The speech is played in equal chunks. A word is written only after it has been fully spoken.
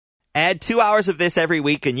Add 2 hours of this every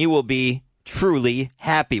week and you will be truly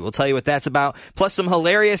happy. We'll tell you what that's about. Plus some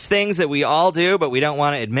hilarious things that we all do, but we don't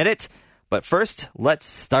want to admit it. But first, let's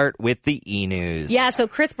start with the e-news. Yeah, so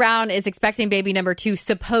Chris Brown is expecting baby number 2,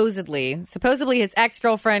 supposedly. Supposedly his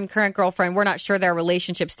ex-girlfriend, current girlfriend, we're not sure their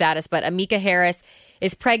relationship status, but Amika Harris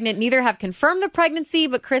is pregnant. Neither have confirmed the pregnancy,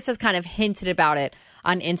 but Chris has kind of hinted about it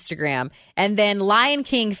on Instagram. And then Lion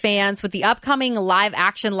King fans, with the upcoming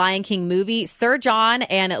live-action Lion King movie, Sir John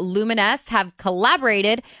and Luminous have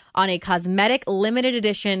collaborated on a cosmetic limited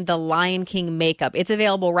edition The Lion King makeup. It's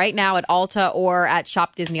available right now at Ulta or at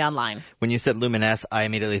Shop Disney Online. When you said Luminous, I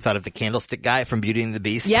immediately thought of the candlestick guy from Beauty and the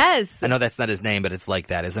Beast. Yes. I know that's not his name, but it's like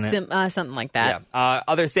that, isn't it? Something like that. Yeah.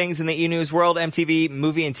 Other things in the e-news world, MTV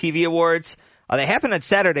Movie and TV Awards. They happen on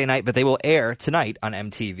Saturday night, but they will air tonight on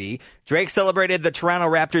MTV. Drake celebrated the Toronto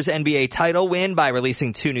Raptors NBA title win by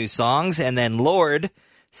releasing 2 new songs. And then Lorde,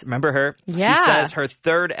 remember her? Yeah. She says her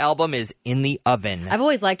 3rd album is in the oven. I've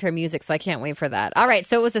always liked her music, so I can't wait for that. All right,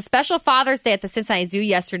 so it was a special Father's Day at the Cincinnati Zoo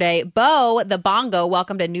yesterday. Bo, the bongo,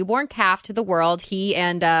 welcomed a newborn calf to the world. He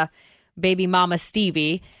and baby mama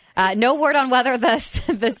Stevie. No word on whether the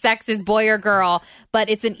sex is boy or girl, but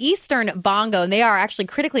it's an eastern bongo, and they are actually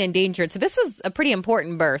critically endangered. So this was a pretty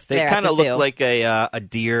important birth. They kind of look like a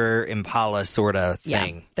deer impala sort of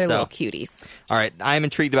thing. Yeah, they're little cuties. All right, I'm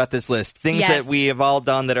intrigued about this list. Things that we have all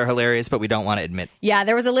done that are hilarious, but we don't want to admit. Yeah,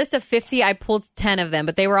 there was a list of 50. I pulled 10 of them,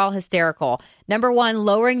 but they were all hysterical. Number 1,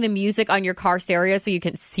 lowering the music on your car stereo so you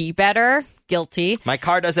can see better. Guilty. My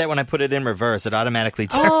car does that when I put it in reverse. It automatically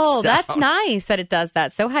turns down. Oh, that's nice that it does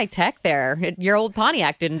that. So high tech there. Your old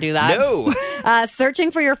Pontiac didn't do that. No.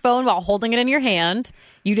 Searching for your phone while holding it in your hand.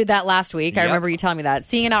 You did that last week. I remember you telling me that.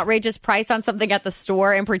 Seeing an outrageous price on something at the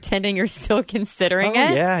store and pretending you're still considering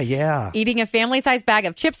it. Yeah. Eating a family-sized bag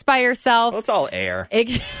of chips by yourself. Well, it's all air.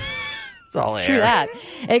 It's all air. True that.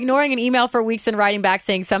 Ignoring an email for weeks and writing back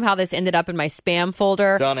saying somehow this ended up in my spam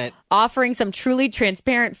folder. Done it. Offering some truly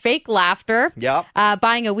transparent fake laughter. Yep.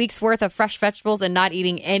 Buying a week's worth of fresh vegetables and not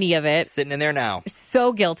eating any of it. Sitting in there now.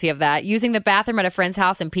 So guilty of that. Using the bathroom at a friend's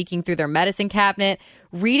house and peeking through their medicine cabinet.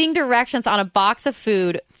 Reading directions on a box of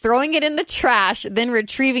food, throwing it in the trash, then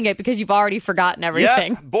retrieving it because you've already forgotten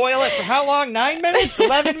everything. Yep. Boil it for how long? 9 minutes?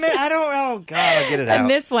 11 minutes? I don't know. God, I'll get it out. And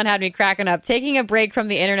this one had me cracking up. Taking a break from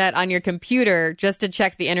the internet on your computer just to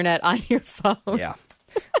check the internet on your phone. Yeah.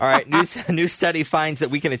 All right. New study finds that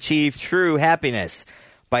we can achieve true happiness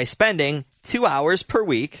by spending 2 hours per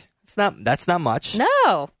week. That's not much.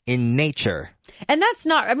 No. In nature. And that's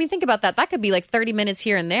not, I mean, think about that. That could be like 30 minutes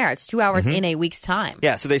here and there. It's 2 hours in a week's time.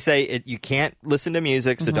 Yeah, so they say you can't listen to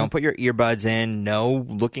music, so don't put your earbuds in. No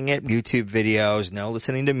looking at YouTube videos. No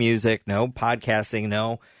listening to music. No podcasting.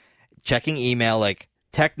 No checking email. Like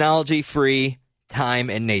technology-free time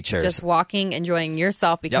in nature. Just walking, enjoying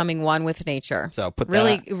yourself, becoming one with nature. So put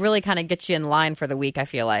that really kind of gets you in line for the week, I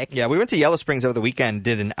feel like. Yeah, we went to Yellow Springs over the weekend,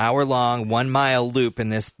 did an hour-long, 1-mile loop in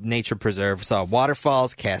this nature preserve. Saw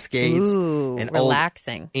waterfalls, cascades, and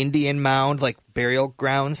relaxing. Old Indian mound, like burial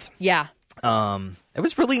grounds. Yeah. It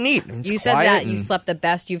was really neat. You said that you slept the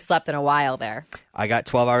best you've slept in a while there. I got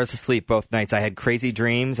 12 hours of sleep both nights. I had crazy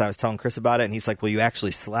dreams. I was telling Chris about it, and he's like, well, you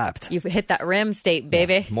actually slept. You've hit that REM state,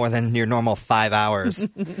 baby. Yeah, more than your normal 5 hours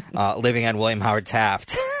living on William Howard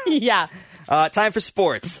Taft. Yeah. Time for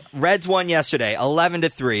sports. Reds won yesterday,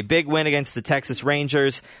 11-3. Big win against the Texas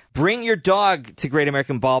Rangers. Bring your dog to Great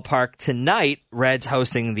American Ballpark tonight. Reds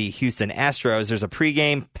hosting the Houston Astros. There's a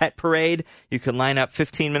pregame pet parade. You can line up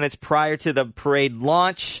 15 minutes prior to the parade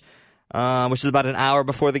launch, which is about an hour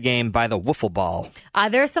before the game, by the wiffle ball.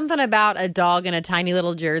 There's something about a dog in a tiny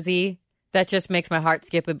little jersey that just makes my heart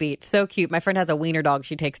skip a beat. So cute. My friend has a wiener dog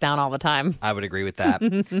she takes down all the time. I would agree with that.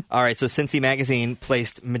 All right, so Cincy Magazine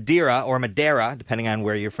placed Madeira, depending on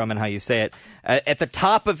where you're from and how you say it, at the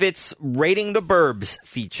top of its Rating the Burbs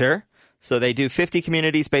feature. So they do 50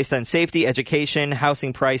 communities based on safety, education,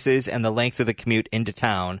 housing prices, and the length of the commute into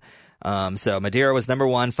town. So Madeira was number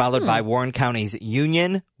 1, followed by Warren County's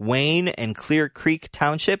Union, Wayne, and Clear Creek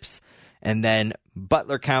townships, and then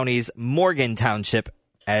Butler County's Morgan Township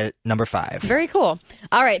at number 5. Very cool.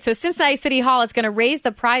 All right, so Cincinnati City Hall is going to raise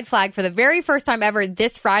the Pride flag for the very first time ever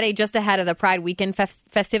this Friday, just ahead of the Pride weekend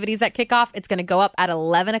festivities that kick off. It's going to go up at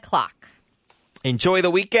 11 o'clock. Enjoy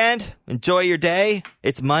the weekend. Enjoy your day.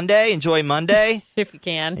 It's Monday. Enjoy Monday. If you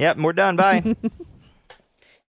can. Yep, we're done. Bye.